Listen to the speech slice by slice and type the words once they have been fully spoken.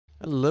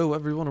Hello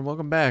everyone and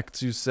welcome back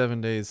to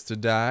 7 Days to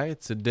Die.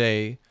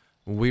 Today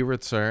we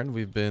return.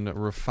 We've been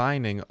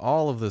refining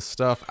all of this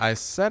stuff. I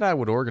said I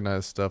would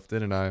organize stuff,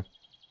 didn't I?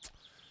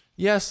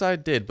 Yes, I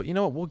did, but you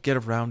know what? We'll get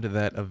around to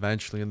that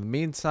eventually. In the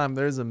meantime,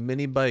 there's a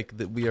mini bike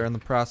that we are in the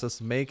process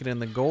of making,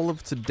 and the goal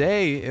of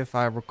today, if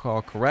I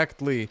recall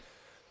correctly,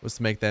 was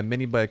to make that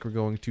mini bike. We're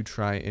going to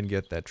try and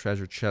get that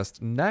treasure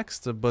chest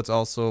next, but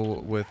also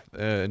with,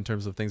 in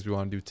terms of things we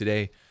want to do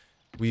today,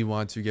 we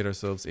want to get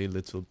ourselves a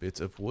little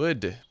bit of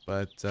wood.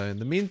 But in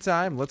the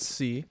meantime, let's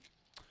see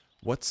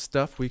what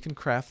stuff we can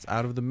craft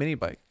out of the mini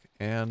bike.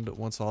 And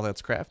once all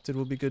that's crafted,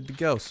 we'll be good to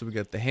go. So we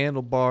got the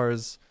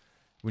handlebars,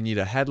 we need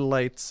a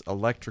headlights,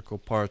 electrical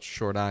parts,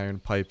 short iron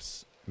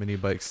pipes, mini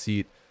bike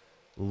seat,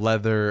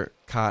 leather,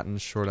 cotton,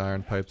 short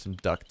iron pipes, and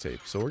duct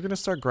tape. So we're gonna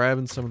start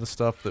grabbing some of the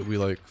stuff that we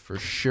like for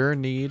sure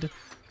need.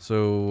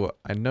 So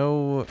I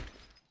know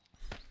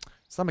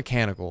it's not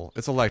mechanical,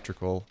 it's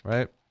electrical,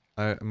 right?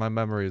 My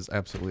memory is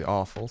absolutely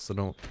awful,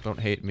 so don't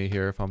hate me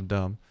here if I'm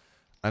dumb.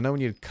 I know we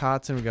need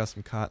cotton. We got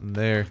some cotton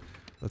there.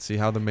 Let's see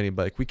how the mini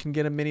bike. We can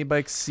get a mini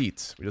bike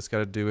seat. We just got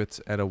to do it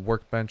at a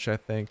workbench, I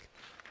think,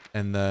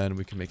 and then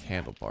we can make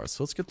handlebars.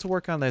 So let's get to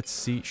work on that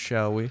seat,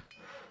 shall we?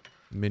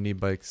 Mini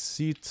bike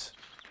seat.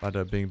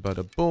 Bada bing,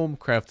 bada boom.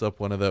 Craft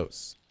up one of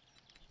those.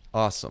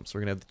 Awesome. So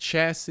we're gonna have the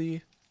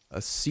chassis,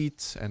 a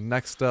seat, and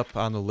next up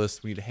on the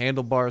list we need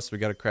handlebars. So we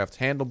got to craft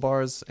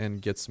handlebars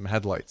and get some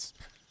headlights.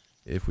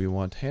 If we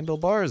want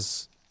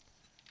handlebars,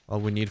 all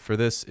we need for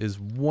this is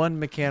one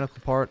mechanical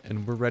part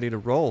and we're ready to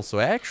roll. So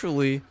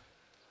actually,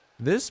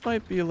 this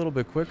might be a little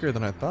bit quicker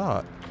than I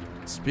thought.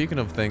 Speaking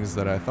of things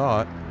that I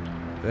thought,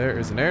 there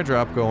is an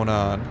airdrop going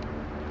on.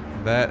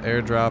 That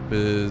airdrop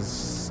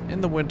is in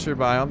the winter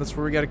biome. That's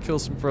where we gotta kill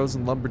some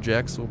frozen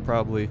lumberjacks. We'll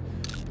probably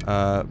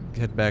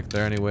head back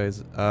there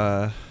anyways.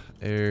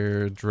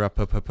 Airdrop.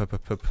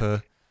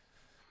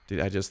 Dude,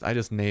 I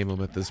just name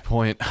them at this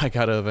point. I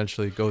gotta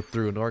eventually go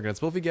through and organize.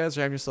 Both of you guys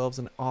are having yourselves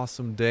an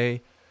awesome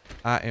day.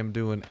 I am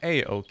doing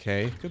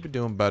a-okay. Could be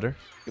doing better.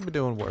 Could be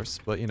doing worse,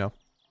 but you know,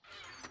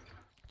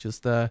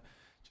 just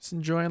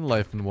enjoying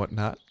life and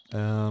whatnot.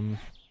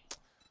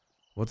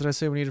 What did I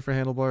say we needed for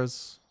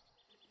handlebars?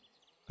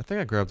 I think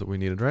I grabbed what we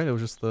needed, right? It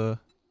was just the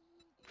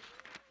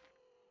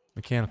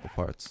mechanical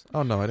parts.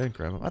 Oh no, I didn't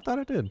grab them. I thought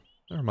I did.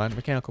 Never mind.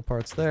 Mechanical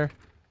parts there.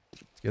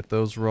 Let's get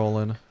those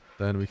rolling.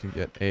 Then we can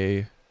get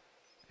a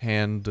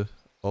handle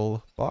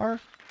bar,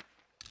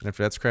 and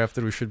after that's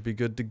crafted we should be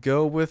good to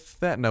go with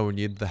that. No, we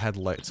need the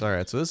headlights.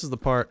 Alright, so this is the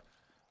part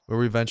where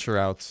we venture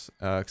out,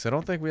 because I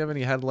don't think we have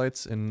any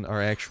headlights in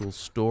our actual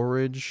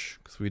storage,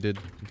 because we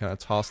kind of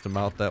tossed them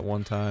out that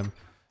one time.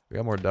 We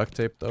got more duct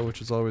tape though, which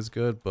is always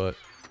good. But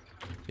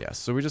yeah,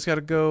 so we just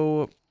gotta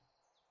go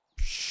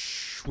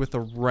with a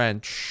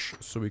wrench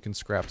so we can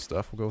scrap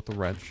stuff. We'll go with the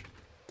wrench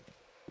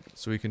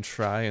so we can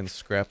try and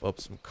scrap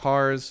up some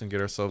cars and get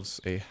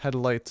ourselves a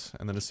headlight.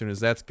 And then as soon as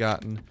that's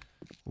gotten,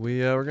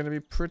 we're going to be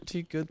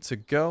pretty good to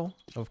go.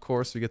 Of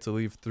course, we get to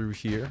leave through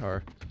here,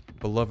 our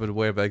beloved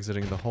way of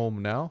exiting the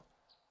home now.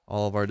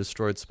 All of our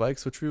destroyed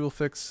spikes, which we will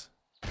fix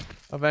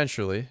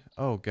eventually.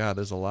 Oh god,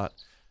 there's a lot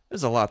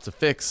to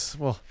fix.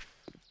 Well,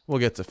 we'll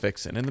get to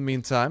fixing. In the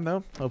meantime,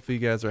 though, hopefully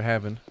you guys are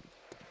having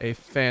a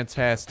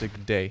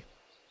fantastic day.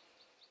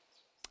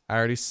 I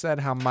already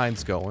said how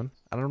mine's going.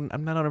 I'm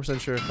not 100%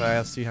 sure if I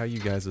asked you how you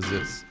guys'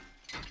 is.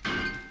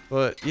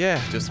 But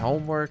yeah, just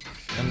homework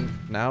and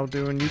now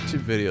doing YouTube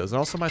videos. And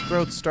also my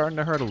throat's starting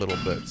to hurt a little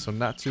bit, so I'm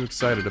not too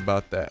excited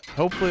about that.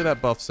 Hopefully that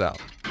buffs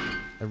out.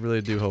 I really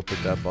do hope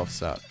that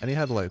buffs out. Any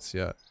headlights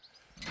yet?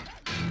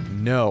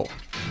 No.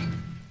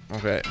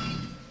 Okay.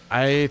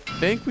 I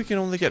think we can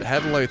only get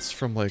headlights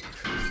from like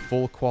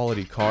full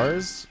quality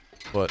cars,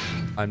 but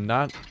I'm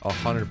not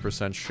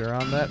 100% sure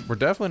on that. We're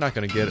definitely not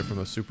going to get it from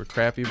a super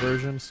crappy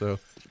version, so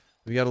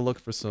we got to look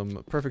for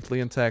some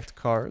perfectly intact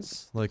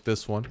cars like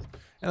this one.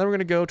 And then we're going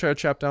to go try to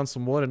chop down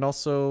some wood. And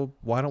also,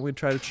 why don't we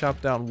try to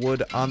chop down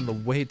wood on the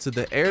way to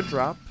the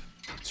airdrop?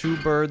 2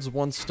 birds,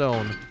 1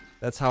 stone.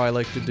 That's how I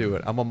like to do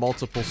it. I'm a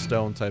multiple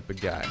stone type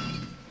of guy.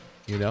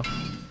 You know?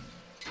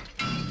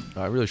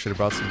 I really should have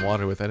brought some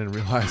water with. I didn't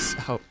realize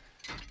how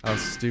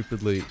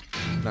stupidly,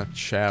 not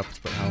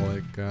chapped, but how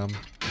like,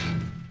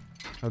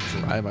 how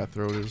dry my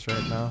throat is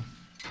right now.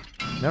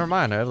 Never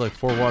mind, I have like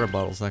 4 water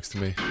bottles next to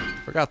me.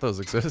 Forgot those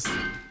exist.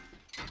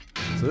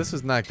 So this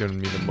is not giving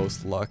me the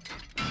most luck.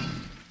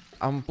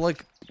 I'm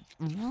like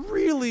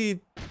really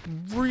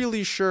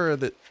sure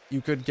that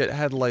you could get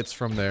headlights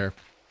from there.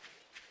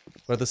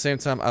 But at the same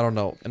time, I don't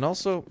know. And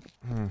also,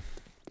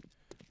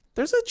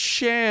 there's a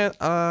chance,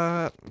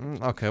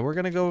 okay, we're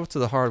gonna go to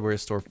the hardware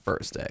store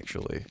first,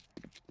 actually.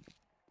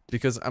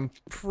 Because I'm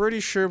pretty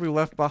sure we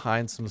left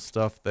behind some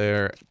stuff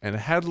there, and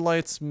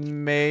headlights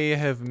may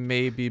have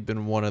maybe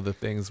been one of the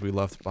things we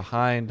left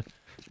behind.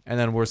 And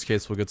then worst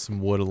case, we'll get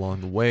some wood along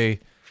the way.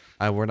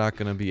 We're not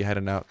going to be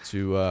heading out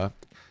to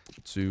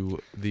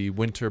the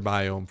winter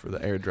biome for the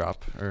airdrop,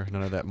 or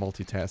none of that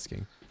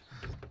multitasking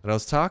that I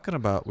was talking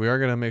about. We are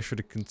going to make sure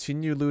to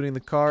continue looting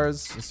the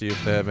cars, see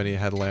if they have any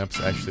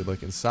headlamps actually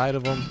like inside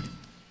of them.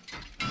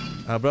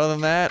 But other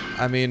than that,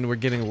 I mean, we're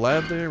getting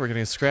leather, we're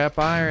getting scrap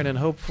iron, and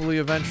hopefully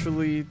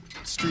eventually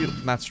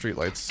not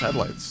streetlights,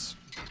 headlights.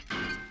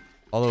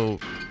 Although,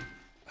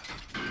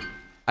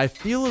 I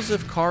feel as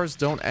if cars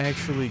don't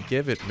actually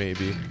give it,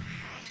 maybe.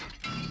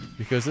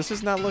 Because this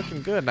is not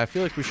looking good, and I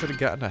feel like we should have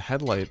gotten a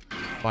headlight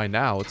by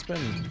now. It's been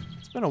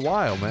a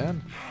while,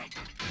 man.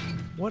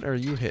 What are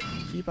you hitting?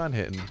 Keep on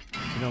hitting.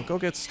 You know, go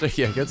get stuck.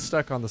 Yeah, get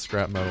stuck on the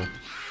scrap metal.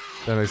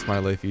 That makes my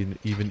life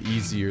even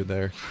easier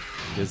there,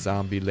 you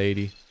zombie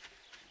lady.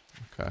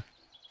 Okay.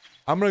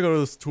 I'm gonna go to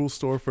this tool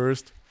store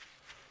first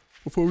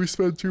before we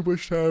spend too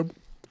much time.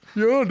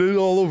 Yeah, it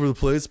all over the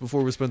place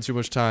before we spend too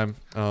much time.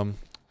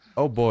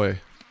 Oh boy.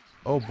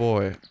 Oh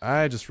boy.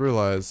 I just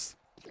realized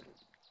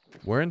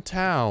we're in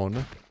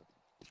town,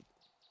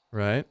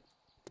 right?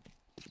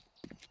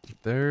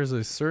 There's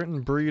a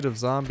certain breed of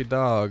zombie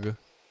dog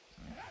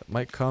that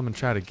might come and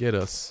try to get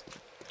us.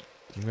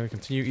 I'm gonna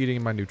continue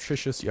eating my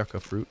nutritious yucca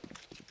fruit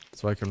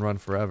so I can run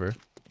forever.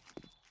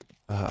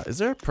 Is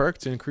there a perk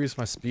to increase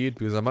my speed?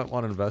 Because I might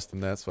want to invest in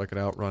that so I can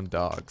outrun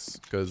dogs.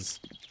 Because,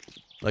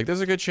 like,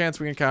 there's a good chance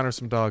we encounter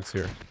some dogs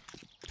here.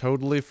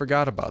 Totally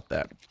forgot about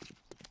that.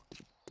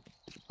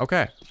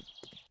 Okay.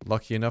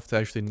 Lucky enough to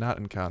actually not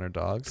encounter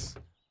dogs.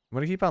 I'm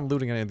gonna keep on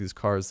looting any of these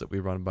cars that we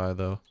run by,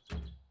 though.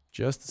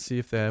 Just to see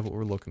if they have what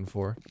we're looking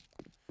for.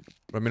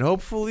 But, I mean,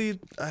 hopefully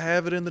I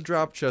have it in the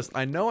drop chest.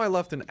 I know I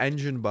left an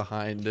engine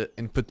behind it,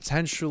 and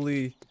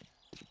potentially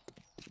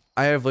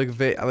I have, like,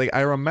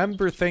 I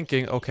remember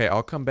thinking, okay,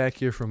 I'll come back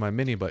here for my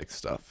mini bike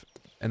stuff.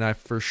 And I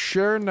for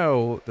sure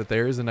know that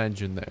there is an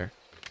engine there.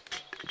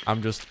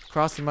 I'm just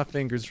crossing my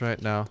fingers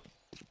right now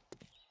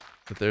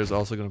that there's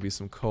also going to be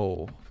some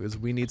coal. Because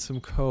we need some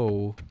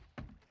coal.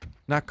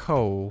 Not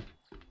coal.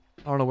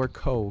 I don't know where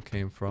coal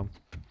came from.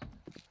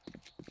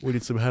 We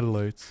need some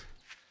headlights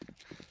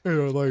in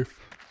our life.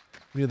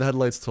 We need the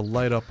headlights to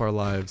light up our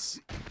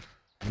lives.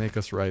 Make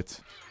us right.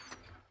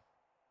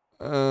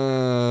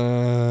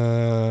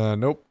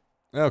 Nope.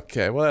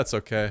 Okay, well that's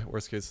okay.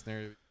 Worst case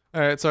scenario.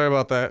 Alright, sorry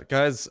about that.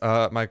 Guys,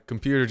 my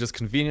computer just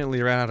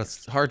conveniently ran out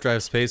of hard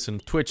drive space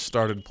and Twitch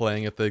started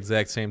playing at the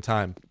exact same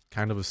time.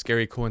 Kind of a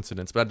scary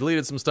coincidence, but I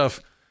deleted some stuff.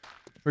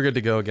 We're good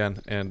to go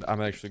again, and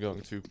I'm actually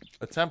going to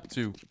attempt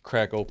to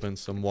crack open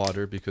some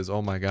water because,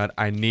 oh my god,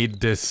 I need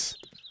this.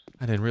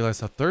 I didn't realize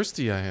how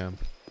thirsty I am.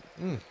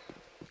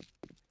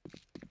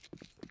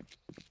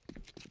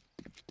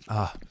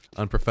 Ah,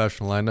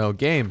 unprofessional, I know.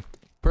 Game.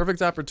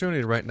 Perfect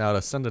opportunity right now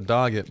to send a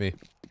dog at me.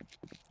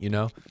 You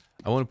know?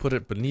 I want to put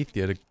it beneath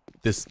you to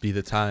this be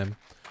the time.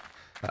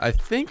 I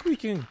think we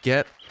can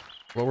get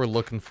what we're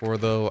looking for,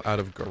 though, out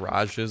of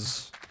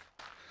garages.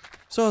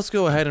 So let's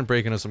go ahead and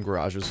break into some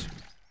garages.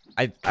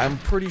 I'm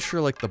pretty sure,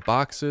 like, the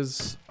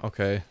boxes...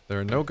 Okay, there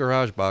are no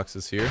garage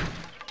boxes here.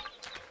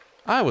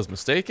 I was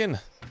mistaken.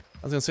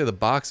 I was gonna say the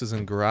boxes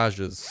and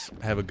garages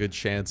have a good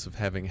chance of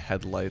having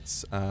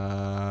headlights. Can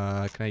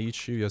I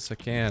eat you? Yes, I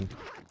can.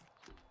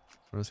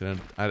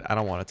 I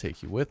don't want to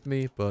take you with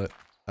me, but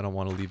I don't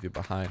want to leave you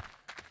behind.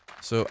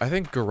 So I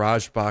think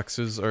garage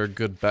boxes are a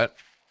good bet.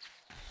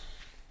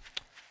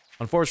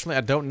 Unfortunately,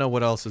 I don't know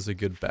what else is a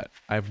good bet.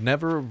 I've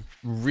never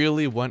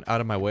really went out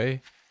of my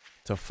way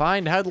to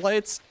find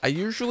headlights. I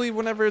usually,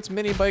 whenever it's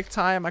mini bike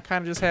time, I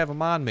kind of just have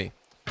them on me.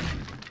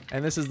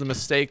 And this is the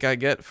mistake I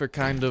get for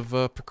kind of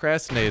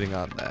procrastinating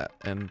on that.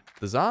 And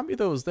the zombie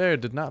that was there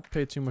did not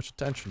pay too much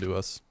attention to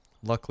us,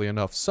 luckily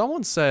enough.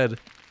 Someone said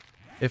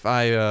if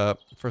I,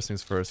 first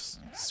things first,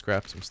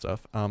 scrap some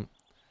stuff.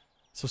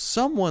 So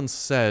someone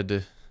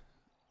said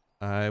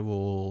I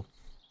will...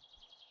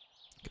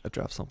 I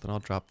drop something, I'll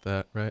drop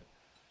that, right?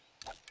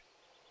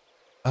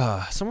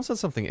 Someone said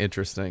something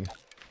interesting,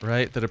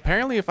 right? That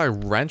apparently if I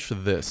wrench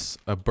this,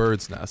 a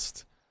bird's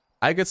nest,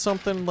 I get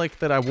something like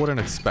that I wouldn't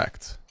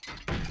expect.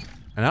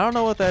 And I don't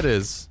know what that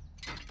is.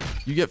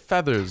 You get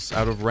feathers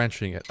out of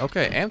wrenching it.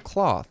 Okay, and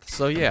cloth.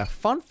 So yeah,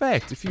 fun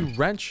fact, if you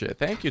wrench it,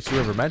 thank you to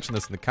whoever mentioned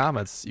this in the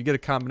comments, you get a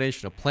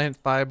combination of plant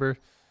fiber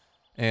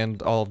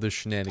and all of this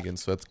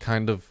shenanigans. So it's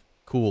kind of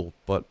cool,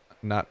 but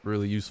not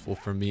really useful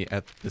for me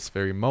at this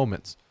very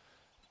moment.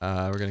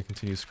 We're gonna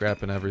continue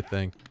scrapping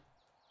everything.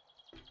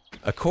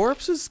 A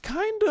corpse is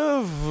kind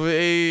of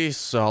a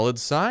solid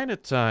sign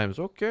at times.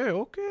 Okay.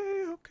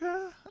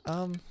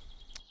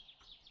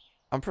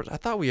 I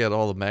thought we had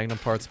all the Magnum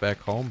parts back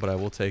home, but I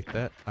will take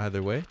that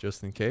either way,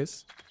 just in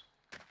case.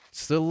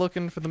 Still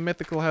looking for the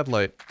mythical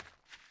headlight.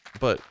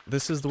 But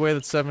this is the way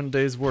that 7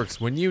 days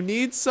works. When you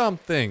need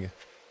something,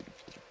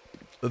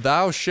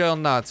 thou shalt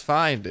not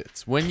find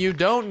it. When you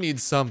don't need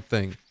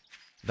something,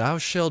 thou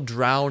shalt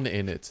drown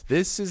in it.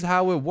 This is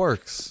how it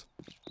works.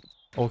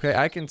 Okay,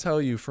 I can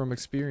tell you from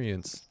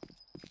experience.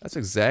 That's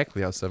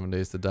exactly how 7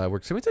 Days to Die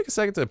works. Can we take a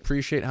second to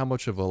appreciate how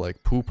much of a,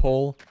 like, poop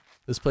hole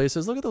this place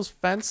is? Look at those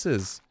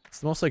fences. It's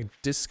the most, like,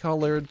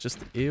 discolored, just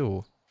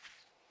ew.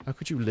 How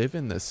could you live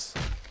in this?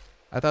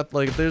 I thought,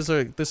 like, this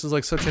is,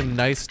 like, such a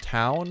nice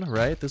town,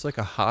 right? There's, like,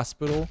 a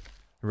hospital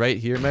right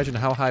here. Imagine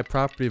how high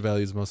property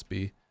values must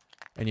be.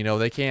 And, you know,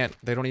 they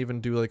don't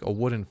even do, like, a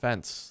wooden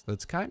fence.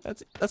 That's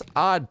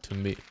odd to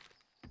me.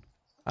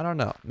 I don't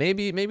know.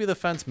 Maybe the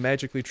fence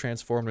magically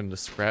transformed into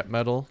scrap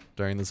metal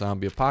during the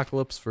zombie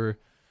apocalypse for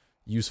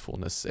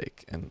usefulness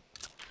sake. And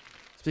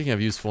speaking of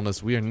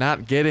usefulness, we are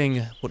not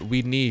getting what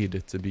we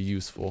need to be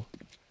useful.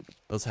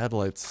 Those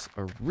headlights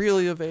are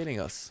really evading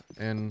us.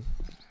 And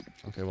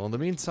okay, well in the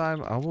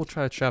meantime, I will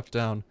try to chop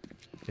down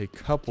a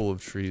couple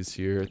of trees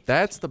here.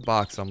 That's the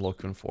box I'm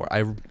looking for.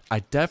 I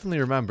definitely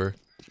remember.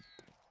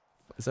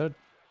 Is that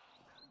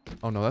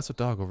oh no, that's a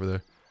dog over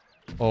there.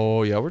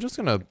 Oh yeah, we're just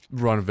gonna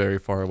run very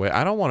far away.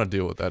 I don't want to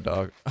deal with that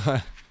dog.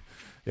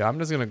 Yeah, I'm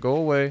just gonna go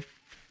away,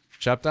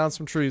 chop down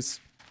some trees,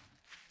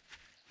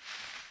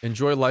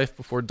 enjoy life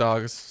before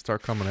dogs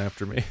start coming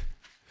after me.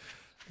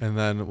 And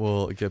then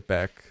we'll get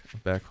back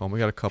home. We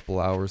got a couple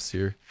hours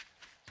here.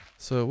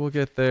 So we'll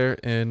get there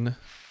in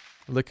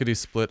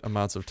lickety-split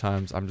amounts of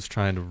times. I'm just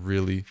trying to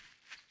really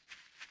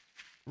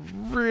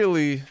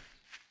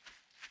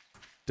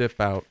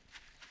dip out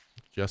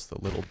just a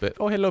little bit.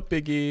 Oh, hello,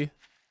 piggy.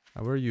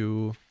 How are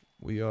you?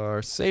 We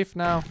are safe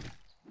now.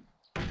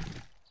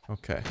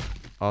 Okay.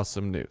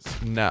 Awesome news.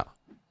 Now,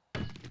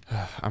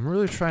 I'm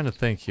really trying to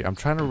think here. I'm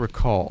trying to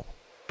recall.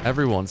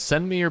 Everyone,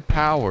 send me your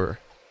power.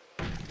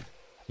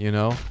 You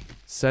know,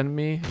 send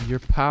me your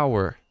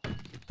power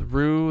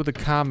through the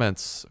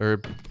comments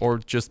or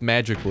just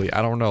magically.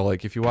 I don't know.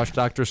 Like if you watch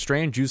Doctor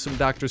Strange, use some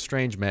Doctor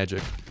Strange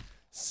magic.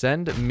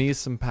 Send me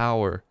some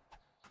power.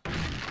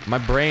 My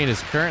brain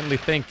is currently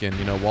thinking,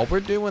 you know, while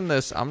we're doing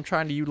this, I'm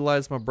trying to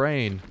utilize my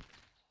brain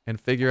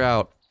and figure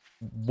out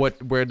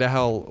where the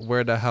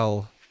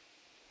hell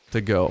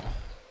to go.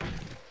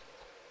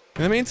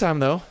 In the meantime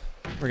though,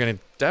 we're gonna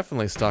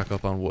definitely stock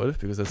up on wood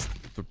because that's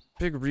the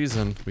big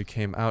reason we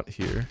came out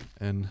here.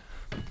 And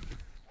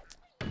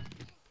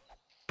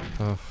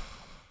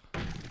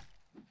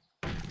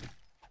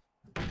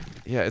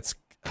yeah, it's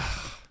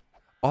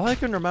all I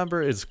can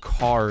remember is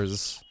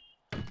cars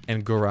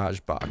and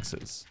garage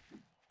boxes.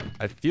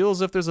 I feel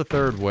as if there's a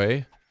third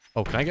way.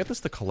 Oh, can I get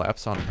this to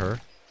collapse on her?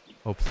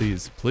 Oh,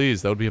 please,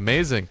 please, that would be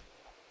amazing.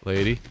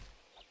 Lady,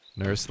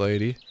 nurse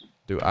lady,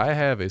 do I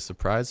have a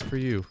surprise for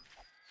you?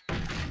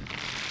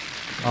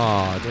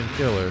 Aw, I didn't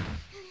kill her.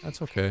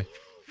 That's okay.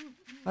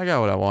 I got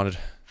what I wanted.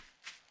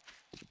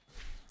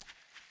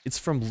 It's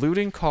from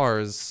looting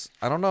cars.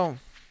 I don't know.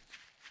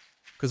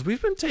 Because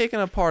we've been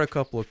taking apart a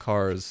couple of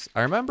cars.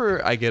 I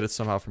remember I get it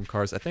somehow from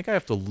cars. I think I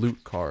have to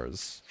loot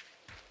cars.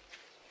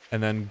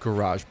 And then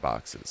garage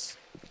boxes.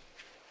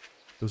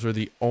 Those are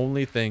the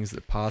only things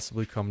that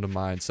possibly come to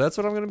mind. So that's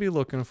what I'm going to be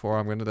looking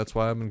for. That's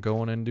why I've been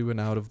going into and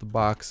out of the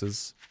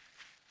boxes.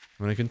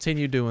 I'm going to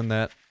continue doing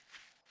that.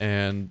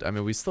 And, I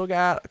mean, we still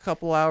got a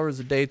couple hours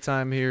of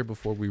daytime here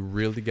before we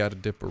really got a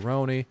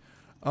dipperoni.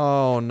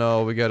 Oh,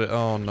 no, we got it.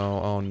 Oh,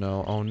 no, oh,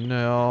 no, oh,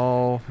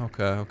 no.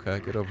 Okay, okay,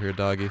 get over here,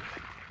 doggy.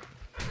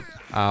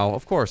 Ow,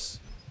 of course.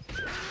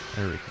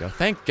 There we go.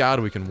 Thank God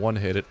we can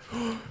one-hit it.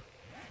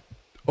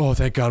 Oh,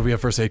 thank God we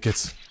have first aid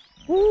kits.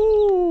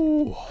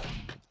 Woo!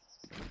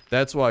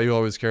 That's why you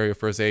always carry a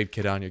first aid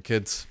kit on your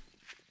kids.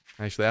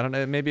 Actually, I don't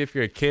know, maybe if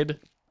you're a kid,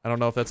 I don't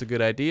know if that's a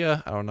good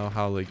idea. I don't know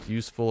how, like,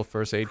 useful a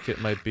first aid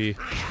kit might be.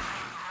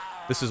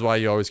 This is why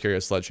you always carry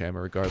a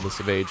sledgehammer, regardless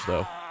of age,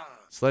 though.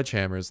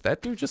 Sledgehammers,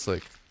 that dude just,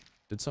 like,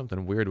 did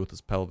something weird with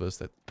his pelvis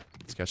that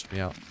sketched me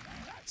out.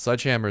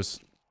 Sledgehammers,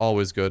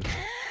 always good,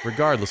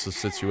 regardless of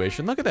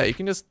situation. Look at that, you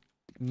can just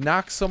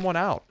knock someone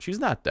out. She's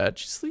not dead,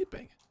 she's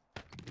sleeping.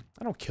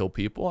 I don't kill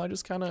people, I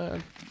just kind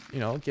of, you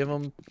know, give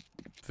them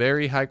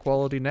very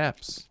high-quality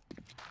naps.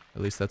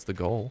 At least that's the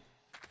goal.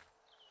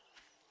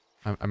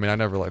 I mean, I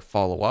never, like,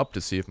 follow up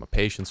to see if my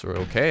patients are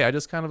okay. I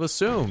just kind of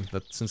assume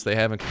that since they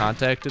haven't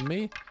contacted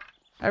me,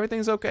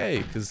 everything's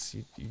okay. Because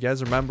you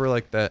guys remember,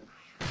 like, that,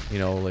 you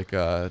know, like,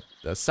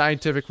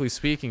 scientifically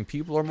speaking,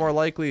 people are more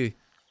likely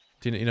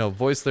to, you know,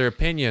 voice their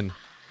opinion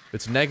if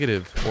it's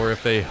negative, or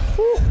if they,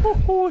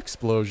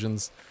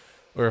 explosions,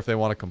 or if they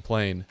want to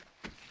complain.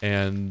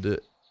 And,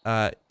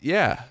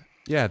 yeah,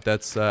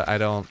 that's,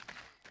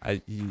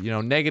 you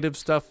know, negative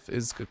stuff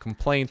is a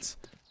complaint.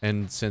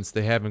 And since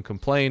they haven't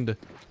complained,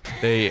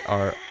 they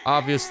are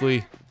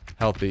obviously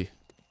healthy.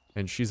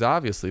 And she's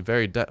obviously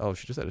very dead. Oh,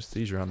 she just had a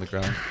seizure on the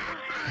ground.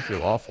 I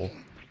feel awful.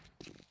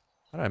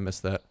 How did I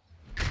miss that?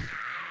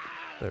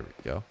 There we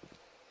go.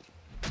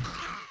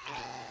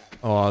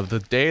 Oh, the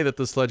day that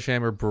the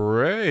sledgehammer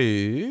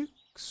breaks.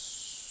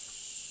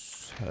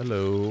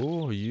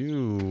 Hello,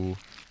 you.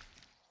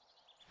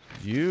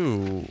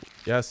 You.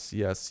 Yes,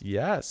 yes,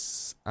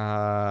 yes.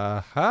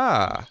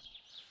 Aha.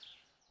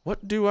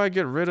 What do I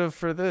get rid of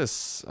for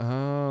this?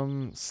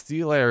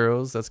 Steel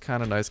arrows, that's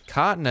kind of nice.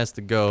 Cotton has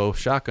to go.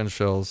 Shotgun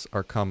shells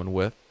are coming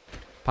with.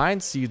 Pine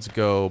seeds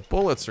go.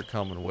 Bullets are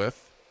coming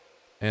with.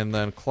 And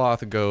then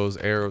cloth goes.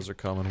 Arrows are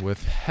coming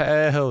with.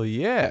 Hell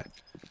yeah.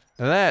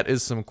 That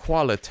is some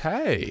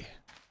quality.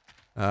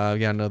 We got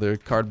another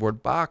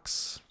cardboard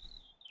box.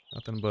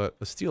 Nothing but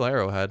a steel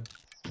arrowhead.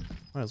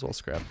 Might as well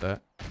scrap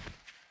that.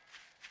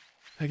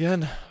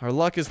 Again, our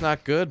luck is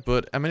not good,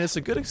 but I mean, it's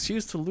a good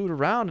excuse to loot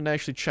around and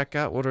actually check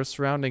out what our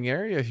surrounding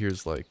area here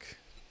is like.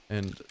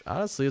 And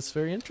honestly, it's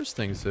very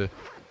interesting to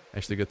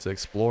Actually get to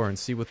explore and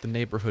see what the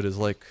neighborhood is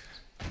like.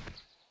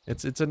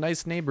 It's a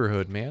nice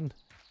neighborhood, man.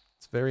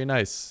 It's very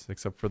nice,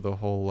 except for the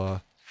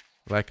whole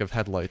lack of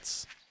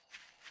headlights.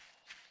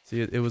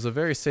 See, it was a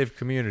very safe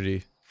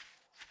community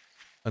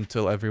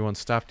until everyone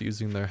stopped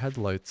using their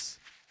headlights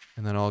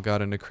and then all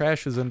got into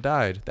crashes and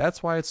died.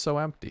 That's why it's so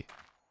empty.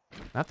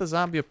 Not the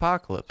zombie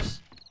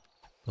apocalypse.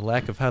 The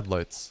lack of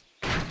headlights.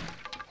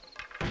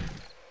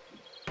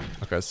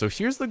 Okay, so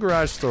here's the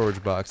garage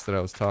storage box that I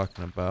was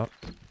talking about.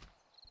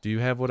 Do you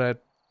have what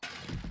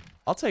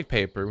I'll take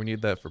paper. We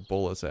need that for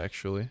bullets,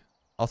 actually.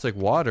 I'll take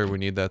water. We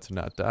need that to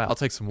not die. I'll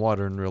take some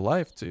water in real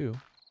life, too.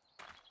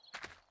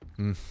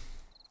 I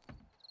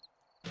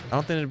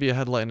don't think it'd be a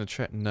headlight in a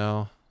track.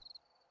 No.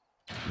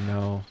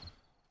 No.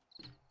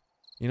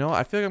 You know,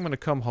 I feel like I'm gonna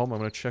come home. I'm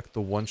gonna check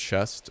the one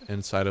chest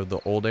inside of the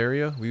old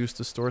area we used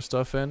to store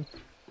stuff in.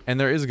 And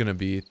there is gonna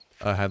be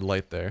a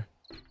headlight there.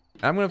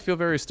 I'm gonna feel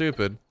very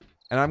stupid.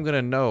 And I'm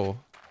gonna know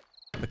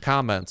the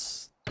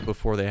comments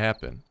before they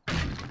happen.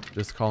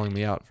 Just calling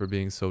me out for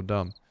being so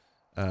dumb.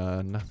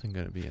 Nothing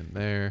gonna be in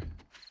there.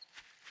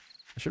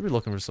 I should be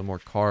looking for some more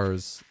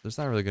cars. There's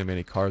not really gonna be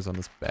any cars on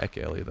this back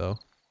alley, though.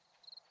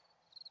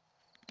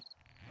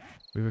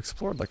 We've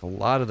explored, like, a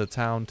lot of the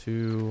town,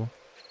 too.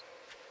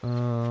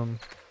 Yeah,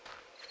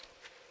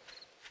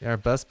 our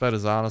best bet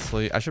is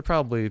honestly... I should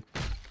probably...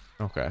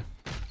 Okay.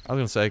 I was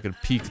gonna say I could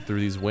peek through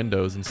these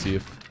windows and see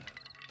if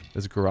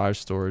there's garage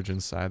storage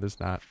inside. There's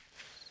not.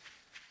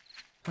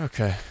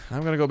 Okay.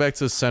 I'm gonna go back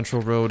to the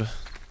central road.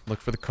 Look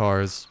for the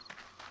cars.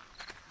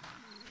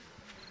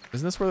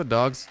 Isn't this where the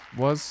dogs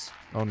was?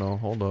 Oh no,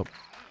 hold up.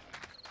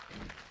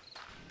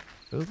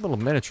 There's a little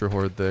miniature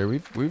horde there.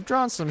 We've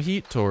drawn some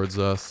heat towards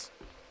us.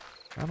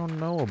 I don't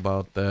know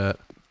about that.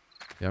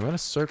 Yeah, I'm gonna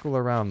circle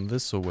around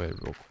this way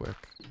real quick.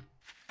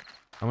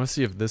 I'm gonna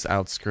see if this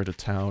outskirt of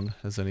town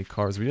has any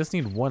cars. We just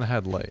need one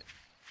headlight.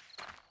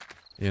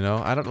 You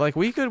know, I don't like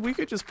we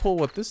could just pull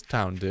what this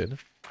town did.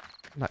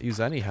 Not use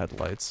any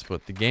headlights,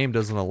 but the game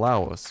doesn't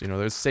allow us. You know,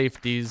 there's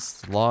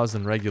safeties, laws,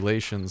 and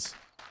regulations.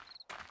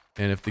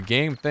 And if the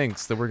game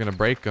thinks that we're gonna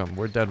break them,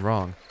 we're dead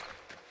wrong.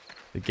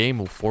 The game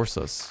will force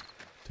us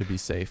to be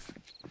safe.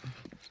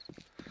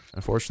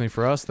 Unfortunately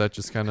for us, that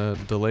just kind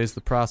of delays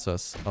the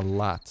process a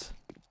lot.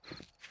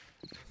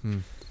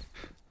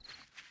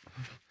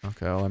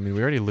 Okay, well, I mean,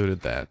 we already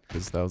looted that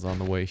because that was on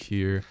the way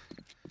here.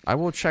 I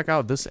will check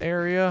out this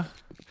area.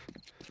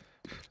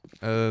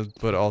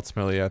 But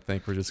ultimately, I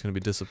think we're just going to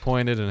be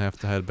disappointed and have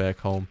to head back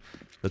home.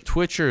 The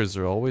Twitchers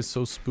are always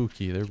so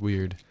spooky. They're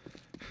weird.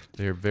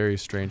 They're very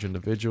strange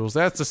individuals.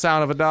 That's the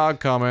sound of a dog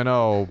coming.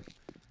 Oh,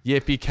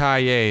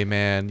 yippee-ki-yay,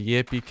 man.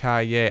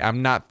 Yippee-ki-yay.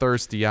 I'm not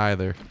thirsty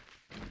either.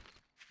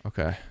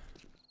 Okay.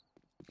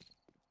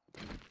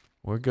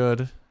 We're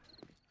good.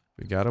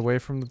 We got away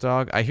from the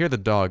dog. I hear the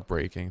dog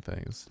breaking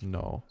things.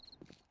 No.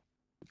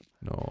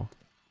 No.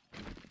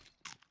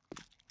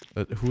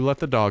 Who let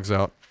the dogs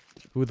out?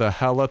 Who the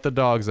hell let the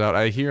dogs out?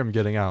 I hear him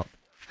getting out.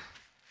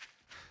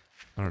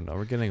 I don't know.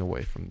 We're getting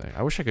away from there.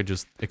 I wish I could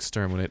just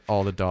exterminate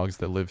all the dogs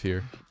that live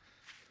here.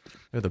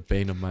 They're the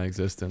bane of my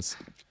existence.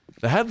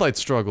 The headlight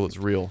struggle is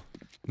real.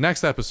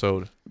 Next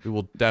episode, we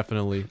will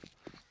definitely...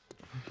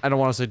 I don't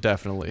want to say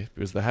definitely,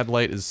 because the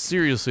headlight is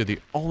seriously the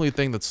only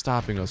thing that's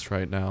stopping us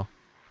right now.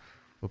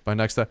 But by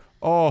next time...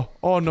 Oh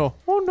no.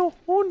 Oh no.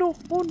 Oh no.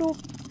 Oh no.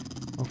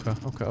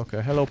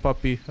 Okay. Hello,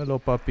 puppy. Hello,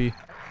 puppy.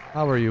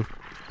 How are you?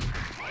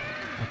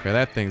 Okay,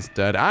 that thing's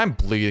dead. I'm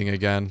bleeding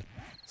again.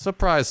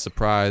 Surprise,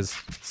 surprise.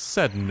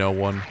 Said no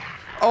one.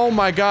 Oh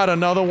my god,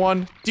 another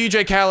one.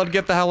 DJ Khaled,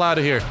 get the hell out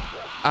of here.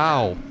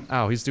 Ow.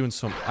 Ow, he's doing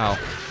some... Ow.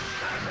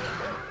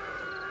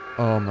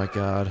 Oh my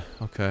god.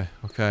 Okay.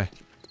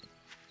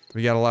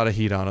 We got a lot of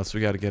heat on us.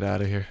 We gotta get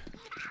out of here.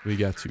 We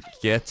got to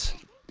get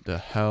the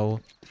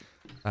hell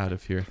out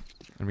of here.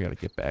 And we gotta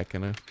get back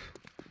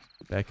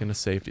into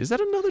safety. Is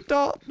that another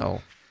dog?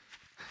 No.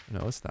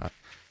 No, it's not.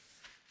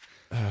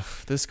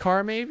 This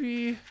car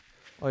maybe?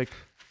 Like,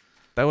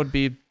 that would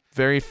be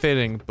very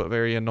fitting, but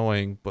very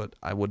annoying, but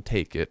I would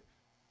take it.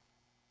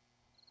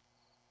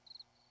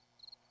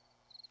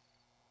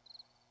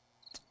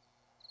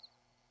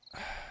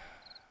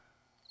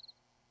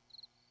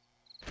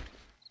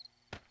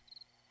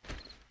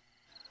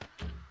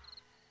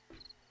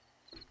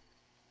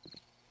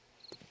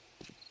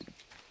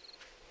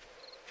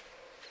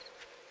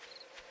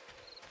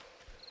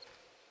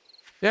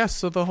 Yeah,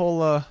 so the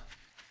whole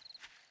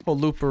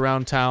loop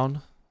around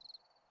town,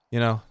 you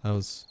know, that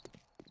was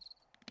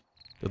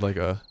did like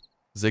a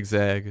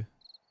zigzag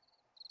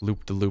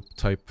loop-to-loop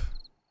type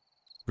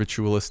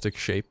ritualistic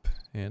shape,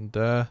 and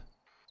you know,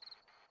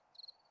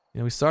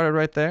 we started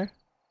right there,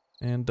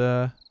 and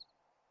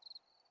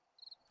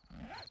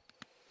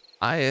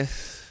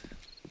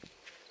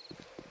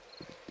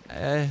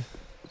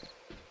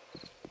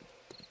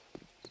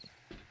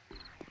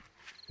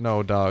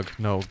no, dog.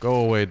 No, go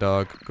away,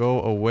 dog.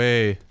 Go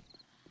away.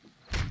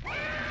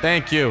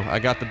 Thank you. I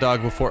got the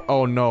dog before.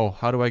 Oh no.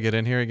 How do I get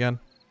in here again?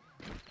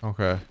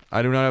 Okay.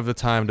 I do not have the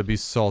time to be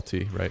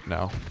salty right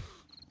now.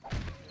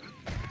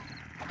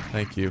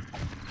 Thank you.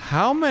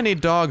 How many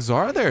dogs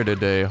are there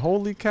today?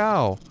 Holy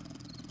cow.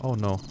 Oh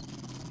no.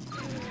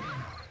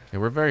 Yeah,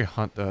 we're very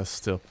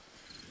still.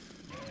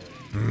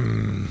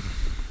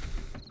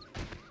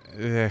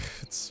 Yeah,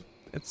 it's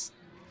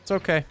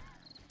okay.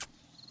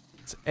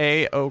 It's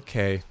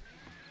a-okay.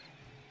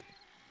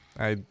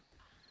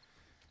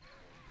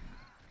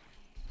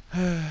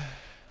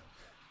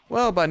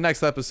 Well, by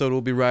next episode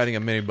we'll be riding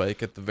a mini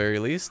bike at the very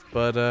least,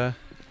 but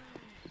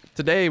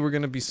today we're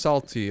gonna be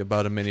salty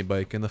about a mini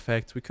bike and the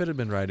fact we could have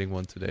been riding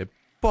one today,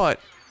 but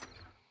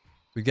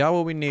we got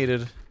what we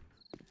needed,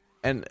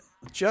 and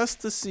just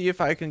to see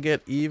if I can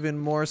get even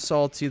more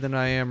salty than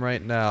I am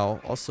right now.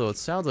 Also, it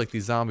sounds like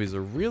these zombies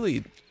are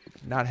really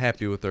not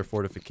happy with their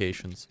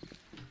fortifications.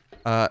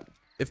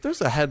 If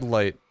there's a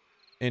headlight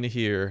in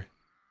here,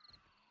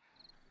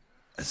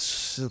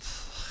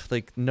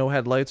 like no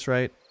headlights,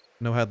 right?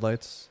 No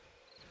headlights.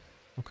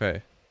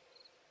 Okay.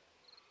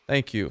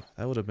 Thank you.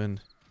 That would have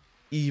been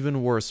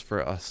even worse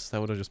for us. That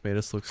would have just made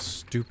us look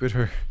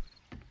stupider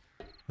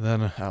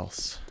than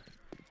else.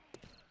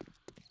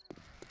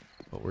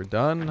 But we're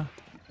done.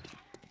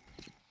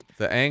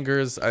 The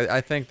angers, I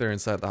think they're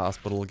inside the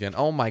hospital again.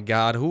 Oh my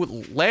god,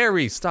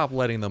 Larry, stop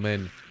letting them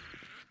in.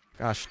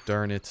 Gosh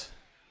darn it.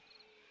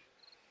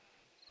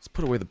 Let's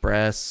put away the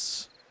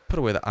brass. Put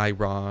away the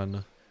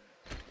iron.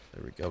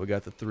 There we go, we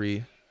got the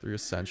three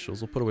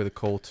essentials. We'll put away the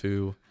coal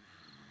too.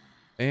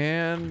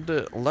 And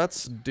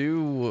let's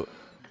do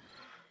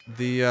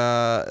the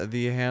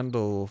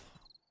handle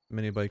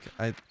mini bike.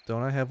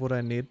 Don't I have what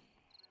I need?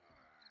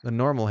 The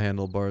normal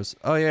handlebars.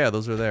 Oh yeah,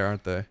 those are there,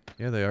 aren't they?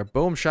 Yeah, they are.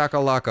 Boom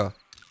shakalaka.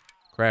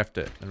 Craft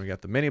it. And we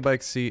got the mini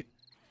bike seat,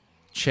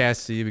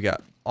 chassis. We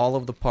got all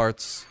of the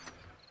parts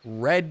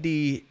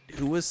ready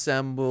to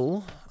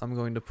assemble. I'm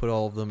going to put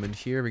all of them in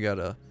here. We got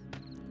a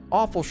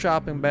awful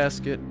shopping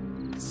basket,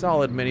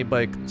 solid mini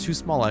bike, 2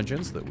 small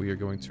engines that we are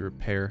going to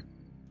repair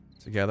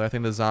together. I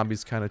think the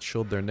zombies kind of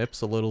chilled their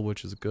nips a little,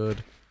 which is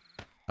good.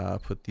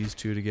 Put these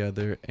 2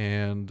 together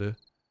and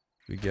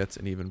we get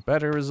an even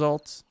better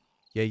result.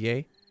 Yay,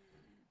 yay.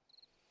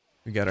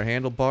 We got our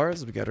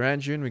handlebars, we got our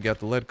engine, we got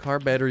the lead car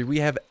battery.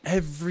 We have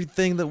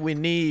everything that we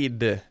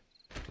need,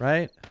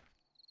 right?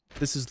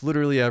 This is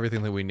literally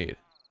everything that we need.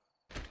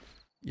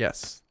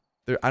 Yes.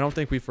 I don't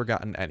think we've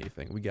forgotten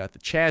anything. We got the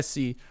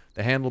chassis,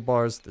 the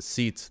handlebars, the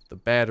seats, the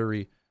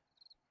battery,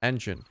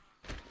 engine.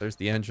 There's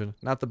the engine.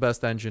 Not the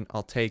best engine.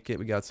 I'll take it.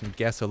 We got some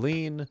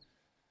gasoline.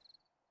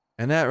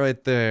 And that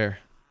right there,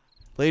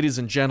 ladies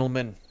and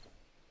gentlemen,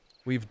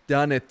 we've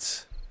done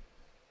it.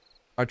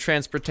 Our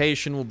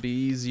transportation will be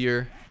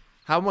easier.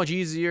 How much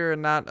easier?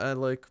 Not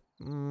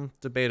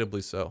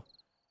debatably so.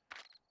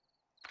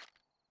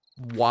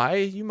 Why,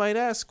 you might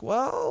ask?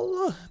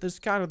 Well, there's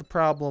kind of the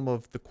problem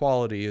of the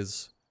quality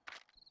is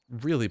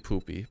really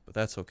poopy, but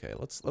that's okay.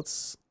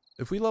 Let's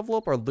if we level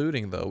up our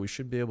looting though, we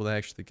should be able to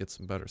actually get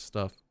some better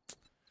stuff.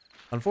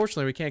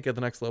 Unfortunately, we can't get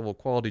the next level of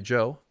Quality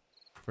Joe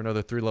for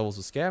another 3 levels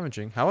of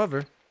scavenging.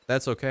 However,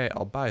 that's okay.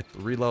 I'll buy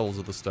 3 levels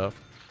of the stuff.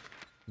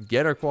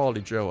 Get our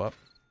Quality Joe up.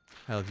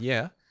 Hell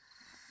yeah.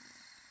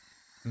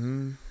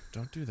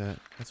 Don't do that.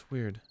 That's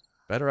weird.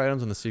 Better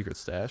items in the secret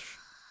stash.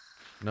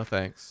 No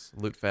thanks.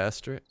 Loot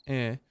faster.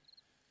 What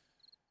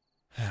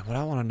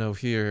I want to know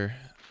here,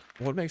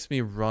 what makes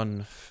me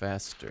run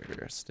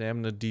faster?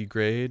 Stamina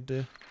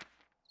degrade.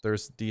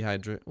 Thirst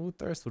dehydrate. Ooh,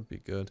 thirst would be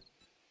good.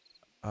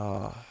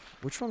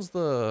 Which one's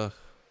the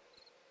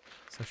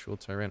sexual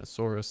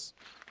tyrannosaurus?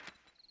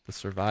 The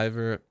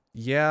survivor.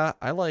 Yeah,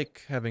 I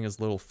like having as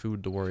little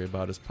food to worry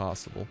about as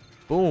possible.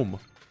 Boom.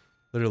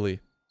 Literally.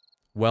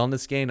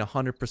 Wellness gain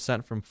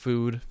 100% from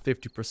food,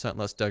 50%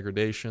 less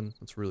degradation.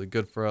 That's really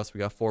good for us. We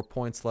got 4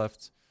 points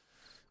left.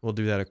 We'll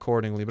do that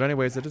accordingly. But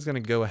anyways, it is going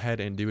to go ahead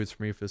and do it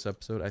for me for this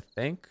episode, I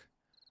think.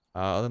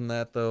 Other than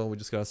that, though, we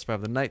just got to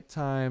survive the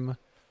nighttime.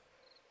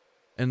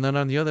 And then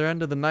on the other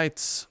end of the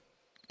night,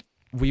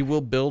 we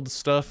will build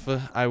stuff.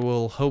 I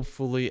will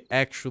hopefully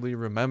actually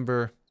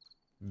remember.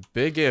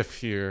 Big if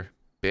here.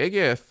 Big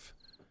if.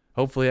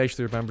 Hopefully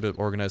actually remember to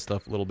organize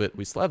stuff a little bit.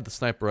 We still have the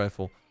sniper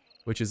rifle,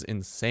 which is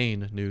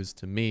insane news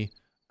to me.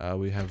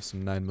 We have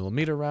some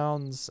 9mm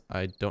rounds.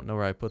 I don't know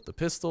where I put the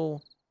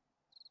pistol.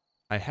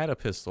 I had a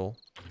pistol.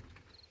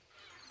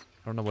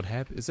 I don't know what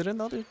happened. Is it in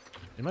the other?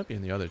 It might be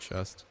in the other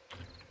chest.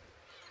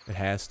 It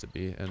has to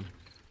be. And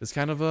just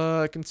kind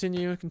of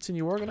continue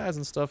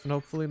organizing stuff and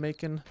hopefully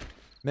making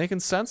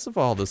sense of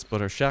all this.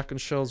 But our shotgun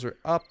shells are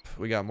up.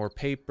 We got more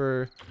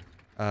paper.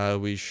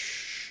 We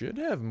should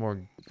have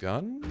more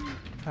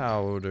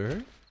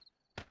gunpowder.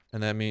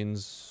 And that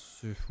means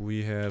if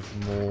we have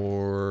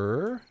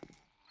more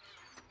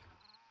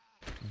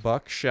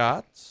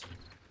buckshot,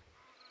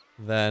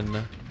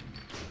 then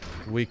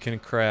we can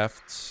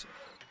craft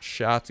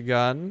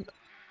shotgun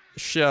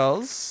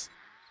shells.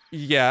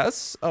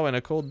 Yes. Oh, and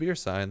a cold beer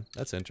sign.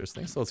 That's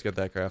interesting. So let's get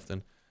that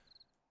crafting.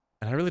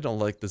 And I really don't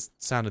like the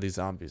sound of these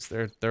zombies.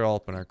 They're all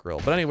up in our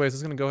grill. But anyways,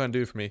 it's gonna go ahead and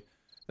do it for me.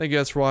 Thank you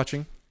guys for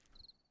watching.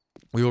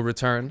 We will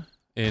return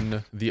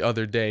in the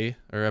other day,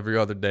 or every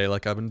other day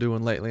like I've been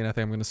doing lately, and I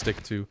think I'm gonna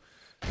stick to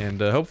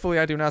And hopefully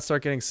I do not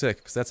start getting sick,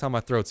 because that's how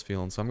my throat's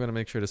feeling. So I'm going to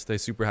make sure to stay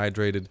super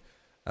hydrated.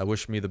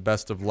 Wish me the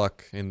best of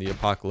luck in the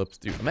apocalypse.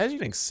 Dude, imagine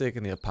getting sick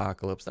in the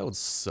apocalypse. That would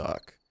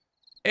suck.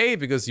 A,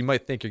 because you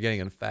might think you're getting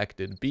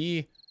infected.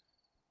 B,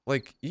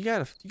 like, you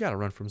gotta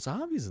run from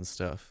zombies and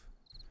stuff.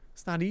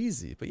 It's not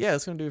easy. But yeah,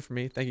 that's going to do it for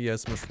me. Thank you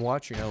guys so much for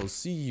watching. I will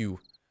see you in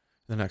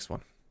the next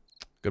one.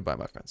 Goodbye,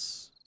 my friends.